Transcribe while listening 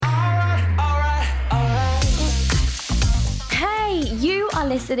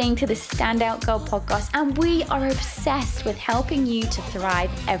listening to the Standout Girl podcast, and we are obsessed with helping you to thrive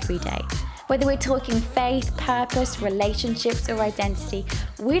every day. Whether we're talking faith, purpose, relationships, or identity,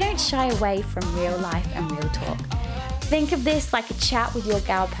 we don't shy away from real life and real talk. Think of this like a chat with your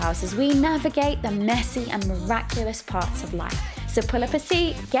gal pals as we navigate the messy and miraculous parts of life. So pull up a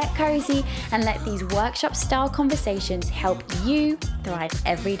seat, get cozy, and let these workshop-style conversations help you thrive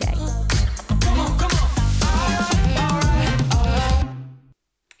every day.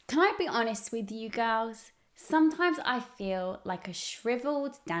 Can I be honest with you girls? Sometimes I feel like a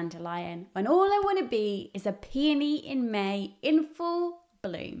shriveled dandelion when all I want to be is a peony in May in full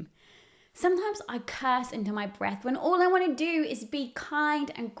bloom. Sometimes I curse into my breath when all I want to do is be kind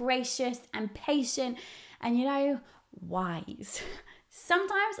and gracious and patient and, wise.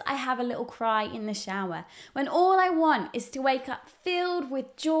 Sometimes I have a little cry in the shower when all I want is to wake up filled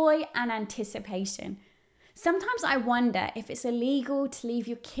with joy and anticipation. Sometimes I wonder if it's illegal to leave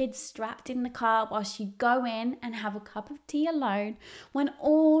your kids strapped in the car whilst you go in and have a cup of tea alone when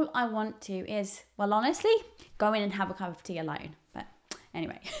all I want to is, well, honestly, go in and have a cup of tea alone. But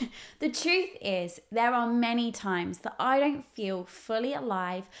anyway, the truth is there are many times that I don't feel fully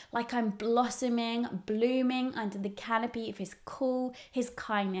alive, like I'm blossoming, blooming under the canopy of His call, His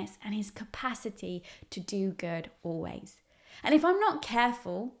kindness, and His capacity to do good always. And if I'm not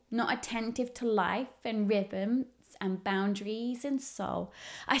careful, not attentive to life and rhythms and boundaries and soul,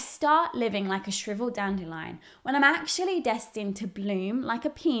 I start living like a shriveled dandelion when I'm actually destined to bloom like a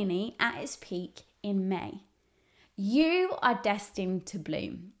peony at its peak in May. You are destined to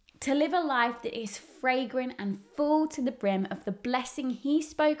bloom, to live a life that is fragrant and full to the brim of the blessing He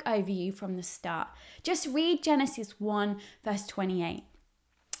spoke over you from the start. Just read Genesis 1 verse 28.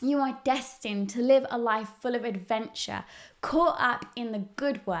 You are destined to live a life full of adventure, caught up in the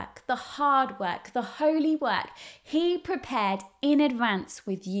good work, the hard work, the holy work He prepared in advance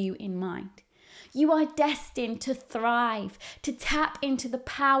with you in mind. You are destined to thrive, to tap into the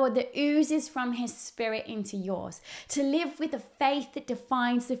power that oozes from His Spirit into yours, to live with a faith that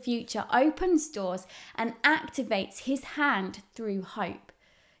defines the future, opens doors, and activates His hand through hope.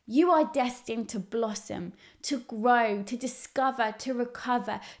 You are destined to blossom, to grow, to discover, to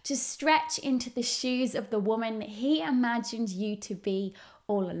recover, to stretch into the shoes of the woman that He imagined you to be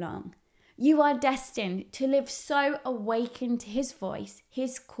all along. You are destined to live so awakened to His voice,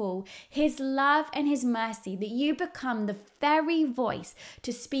 His call, His love and His mercy that you become the very voice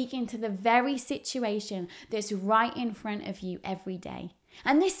to speak into the very situation that's right in front of you every day.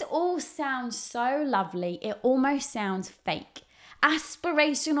 And this all sounds so lovely, it almost sounds fake.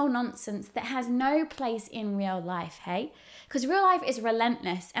 Aspirational nonsense that has no place in real life, hey? Because real life is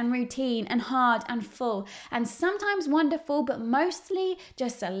relentless and routine and hard and full and sometimes wonderful, but mostly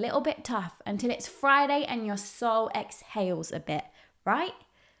just a little bit tough until it's Friday and your soul exhales a bit, right?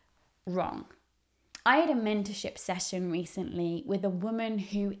 Wrong. I had a mentorship session recently with a woman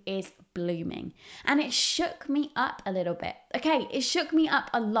who is blooming, and it shook me up a little bit. Okay, it shook me up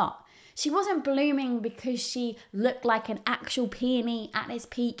a lot. She wasn't blooming because she looked like an actual peony at its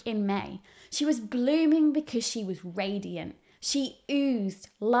peak in May. She was blooming because she was radiant. She oozed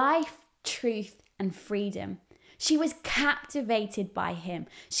life, truth, and freedom. She was captivated by Him.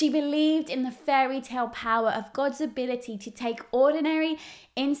 She believed in the fairy tale power of God's ability to take ordinary,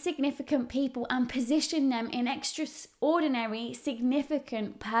 insignificant people and position them in extraordinary,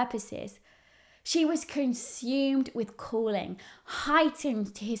 significant purposes. She was consumed with calling,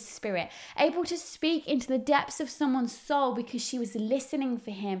 heightened to His Spirit, able to speak into the depths of someone's soul because she was listening for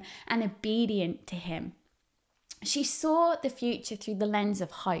Him and obedient to Him. She saw the future through the lens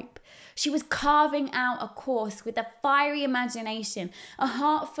of hope. She was carving out a course with a fiery imagination, a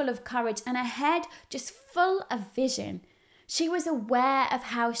heart full of courage, and a head just full of vision. She was aware of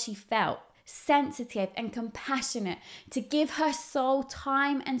how she felt, sensitive and compassionate to give her soul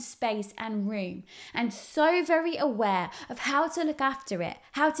time and space and room, and so very aware of how to look after it,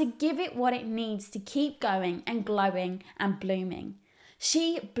 how to give it what it needs to keep going and glowing and blooming.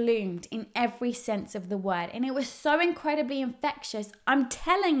 She bloomed in every sense of the word, and it was so incredibly infectious. I'm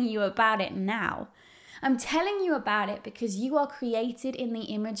telling you about it now. I'm telling you about it because you are created in the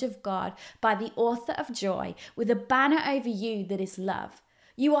image of God by the author of joy with a banner over you that is love.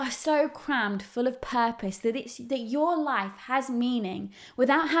 You are so crammed full of purpose that your life has meaning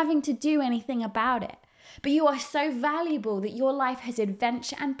without having to do anything about it. But you are so valuable that your life has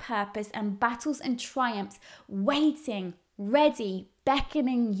adventure and purpose and battles and triumphs waiting, ready,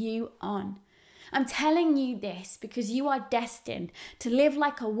 beckoning you on. I'm telling you this because you are destined to live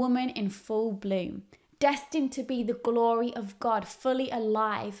like a woman in full bloom, destined to be the glory of God, fully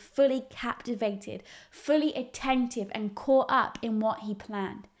alive, fully captivated, fully attentive and caught up in what He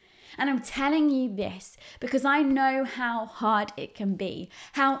planned. And I'm telling you this because I know how hard it can be,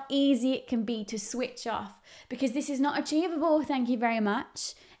 how easy it can be to switch off, because this is not achievable, thank you very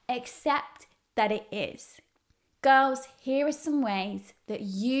much, except that it is. Girls, here are some ways that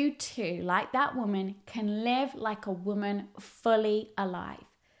you too, like that woman, can live like a woman fully alive.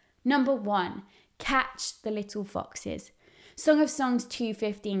 Number 1, catch the little foxes. Song of Songs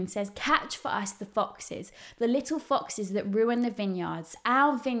 2:15 says, catch for us the foxes, the little foxes that ruin the vineyards,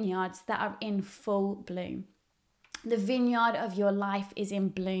 our vineyards that are in full bloom. The vineyard of your life is in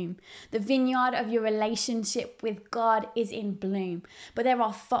bloom. The vineyard of your relationship with God is in bloom. But there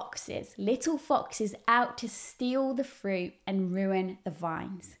are foxes, little foxes out to steal the fruit and ruin the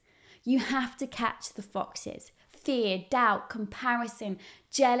vines. You have to catch the foxes. Fear, doubt, comparison,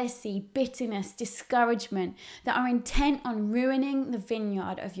 jealousy, bitterness, discouragement that are intent on ruining the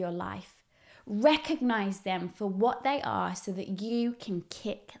vineyard of your life. Recognize them for what they are so that you can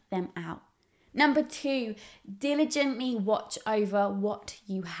kick them out. Number 2, diligently watch over what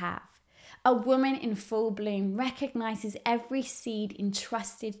you have. A woman in full bloom recognizes every seed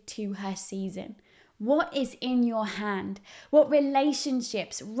entrusted to her season. What is in your hand? What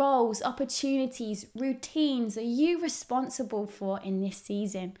relationships, roles, opportunities, routines are you responsible for in this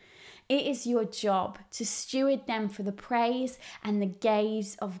season? It is your job to steward them for the praise and the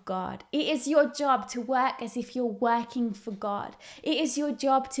gaze of God. It is your job to work as if you're working for God. It is your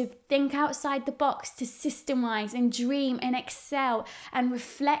job to think outside the box, to systemize and dream and excel and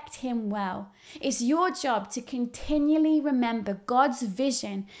reflect Him well. It's your job to continually remember God's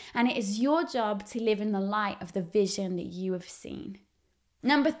vision, and it is your job to live in the light of the vision that you have seen.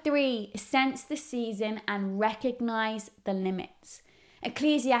 Number 3, sense the season and recognize the limits.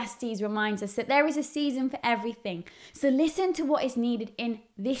 Ecclesiastes reminds us that there is a season for everything. So listen to what is needed in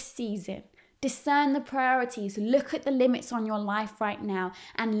this season. Discern the priorities, look at the limits on your life right now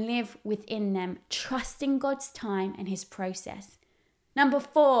and live within them, trusting God's time and His process. Number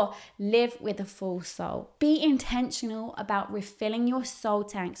 4, live with a full soul. Be intentional about refilling your soul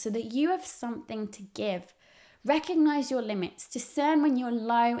tank so that you have something to give. Recognize your limits, discern when you're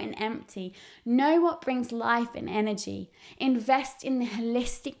low and empty, know what brings life and energy. Invest in the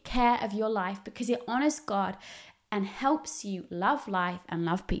holistic care of your life because it honors God and helps you love life and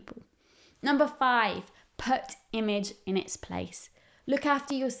love people. Number 5, put image in its place. Look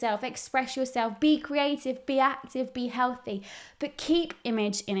after yourself, express yourself, be creative, be active, be healthy, but keep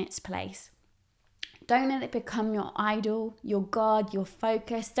image in its place. Don't let it become your idol, your God, your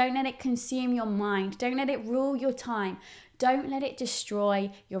focus. Don't let it consume your mind. Don't let it rule your time. Don't let it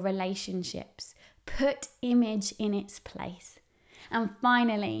destroy your relationships. Put image in its place. And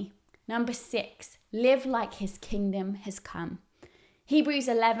finally, number 6, live like His kingdom has come. Hebrews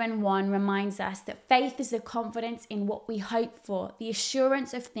 11:1 reminds us that faith is the confidence in what we hope for, the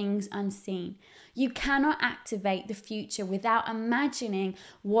assurance of things unseen. You cannot activate the future without imagining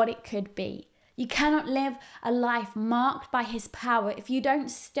what it could be. You cannot live a life marked by His power if you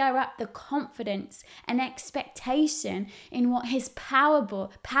don't stir up the confidence and expectation in what His power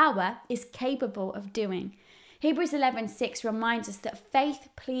is capable of doing. Hebrews 11:6 reminds us that faith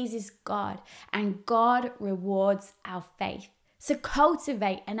pleases God and God rewards our faith. So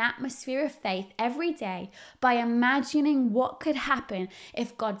cultivate an atmosphere of faith every day by imagining what could happen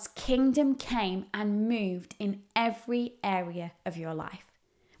if God's kingdom came and moved in every area of your life.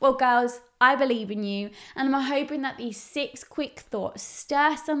 Well, girls, I believe in you, and I'm hoping that these 6 quick thoughts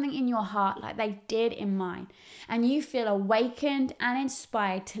stir something in your heart like they did in mine, and you feel awakened and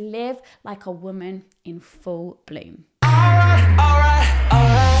inspired to live like a woman in full bloom. All right.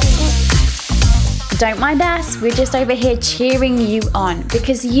 Don't mind us, we're just over here cheering you on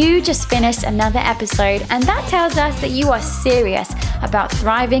because you just finished another episode, and that tells us that you are serious about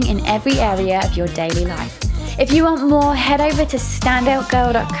thriving in every area of your daily life. If you want more, head over to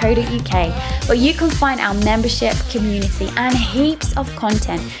standoutgirl.co.uk where you can find our membership, community and heaps of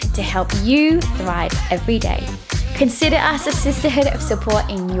content to help you thrive every day. Consider us a sisterhood of support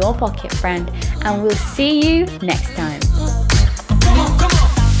in your pocket, friend, and we'll see you next time.